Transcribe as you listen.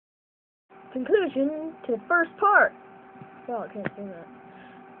conclusion to the first part. Oh, I can't do that.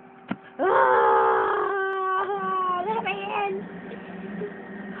 Ah, let me in!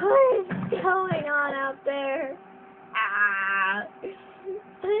 What is going on out there? Ah,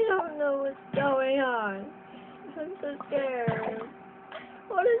 I don't know what's going on. I'm so scared.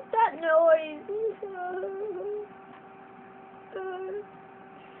 What is that noise?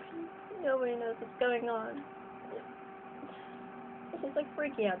 Nobody knows what's going on. It's like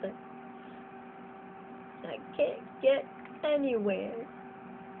freaky out there. I can't get anywhere.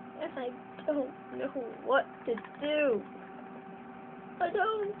 And I don't know what to do. I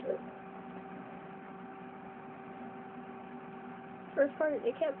don't. First part,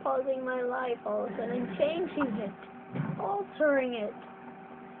 it kept pausing my life all of a sudden, changing it, altering it.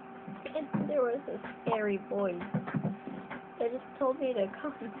 And there was a scary voice that just told me to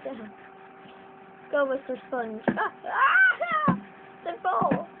calm down. Go, Mr. Sponge. Ah! Ah! The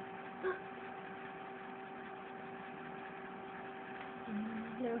ball!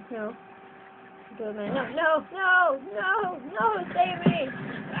 No. Good man. No, save me!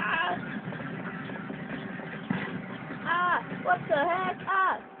 Ah! Ah! What the heck?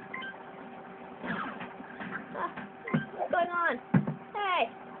 Ah! What's going on? Hey!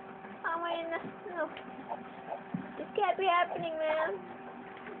 I'm waiting. No. This can't be happening, man.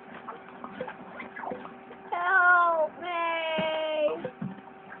 Help me!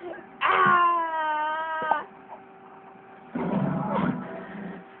 Ah!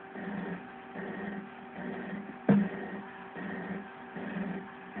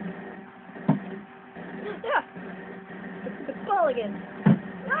 Yeah. The ball again.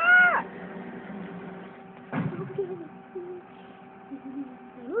 Ah!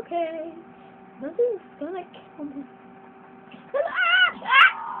 Okay. Nothing's gonna kill me. Ah!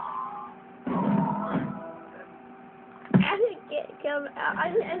 I didn't come out. I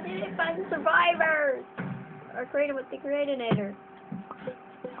didn't find survivors. Or created with the Creatinator.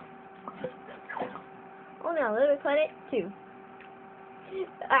 Oh no, let me cut it too.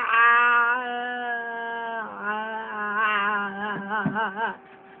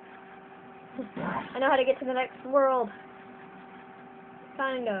 I know how to get to the next world.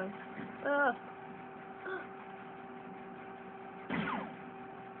 Kind of.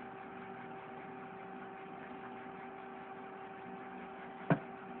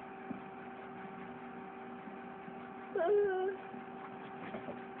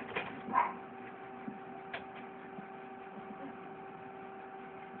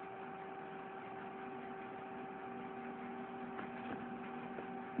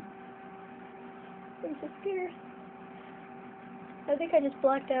 I'm so scared. I think I just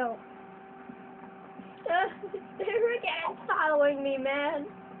blacked out. There again, it's following me, man.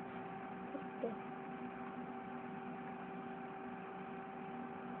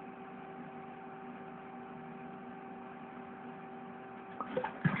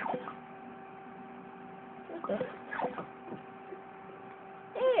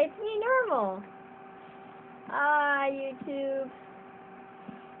 Hey, it's me, normal. Ah, YouTube.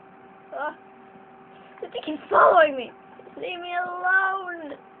 I think he's following me. Leave me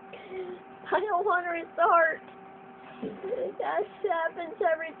alone. I don't want to restart. That happens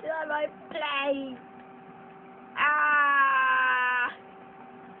every time I play. Ah!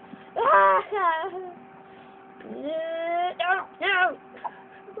 Ah! No! No!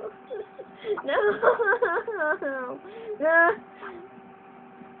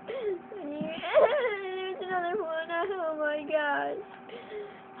 There's another one. Oh my gosh.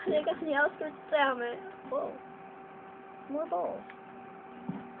 I think that's the outskirts down it. Whoa. More balls.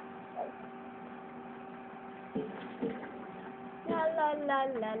 La la la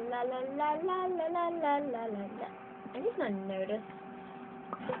la la la la la la la la la la. I just not noticed.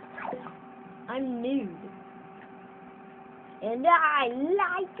 I'm nude. And I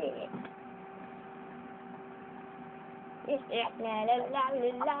like it. La la la la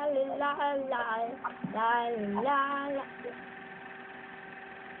la la la la la la.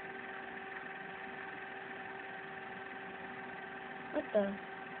 What the?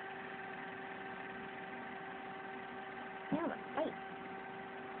 Yeah, but fight.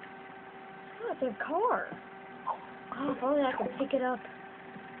 Oh, it's a car. Oh, if only I could pick it up.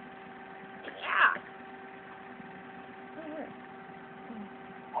 Yeah.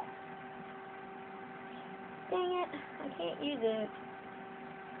 Dang it! I can't use it.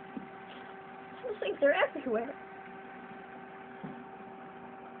 Those things are everywhere.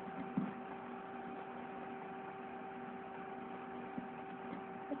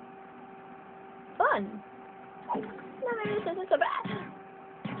 Fun. No, maybe this isn't so bad.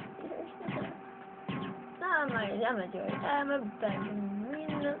 I'm gonna do it. I'm a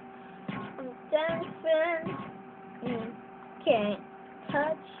ballerina. I'm happens. You can't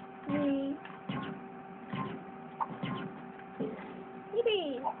touch me.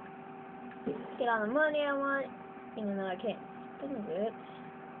 Yippee! Get all the money I want, even though I can't spend it.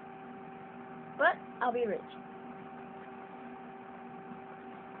 But I'll be rich.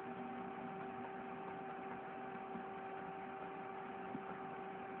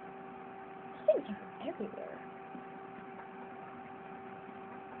 Things are everywhere.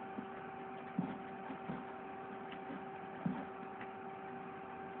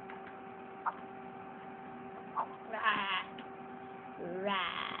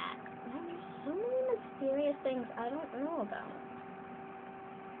 Right. There's so many mysterious things I don't know about.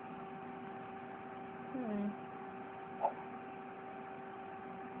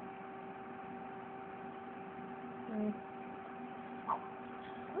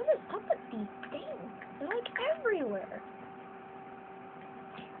 What is up with these things? They're like everywhere.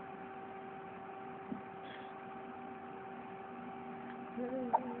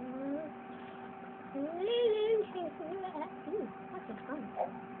 Ooh, that's fun.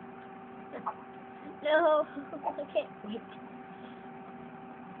 No, I can't wait.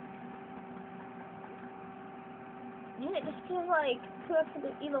 Man, it just feels like whoever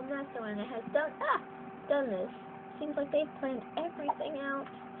the evil mastermind has done this. Seems like they've planned everything out.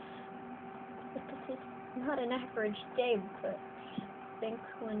 But this is not an average day, but I think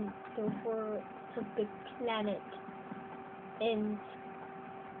when the world of the planet in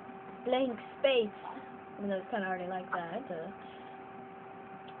blank space, even though it's kind of already like that.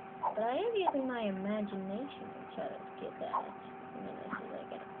 But I am using my imagination to try to get that. And then as soon as I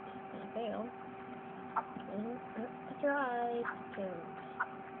get it, I fail. And I try to.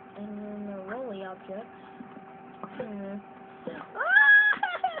 And then the rolly objects. I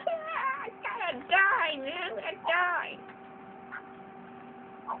gotta die, man! I'm gonna die!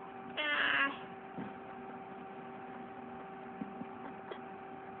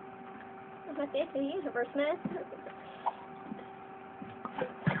 I'm at the end of the universe, man.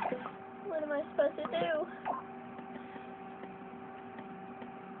 What am I supposed to do?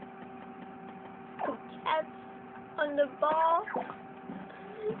 Put cats on the ball?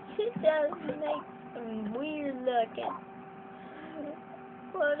 It does make them weird looking.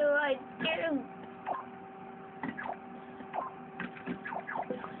 What do I do?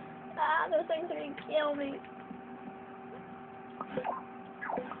 Those things are gonna kill me.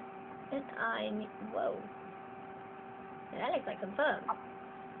 And whoa. That looks like some fun.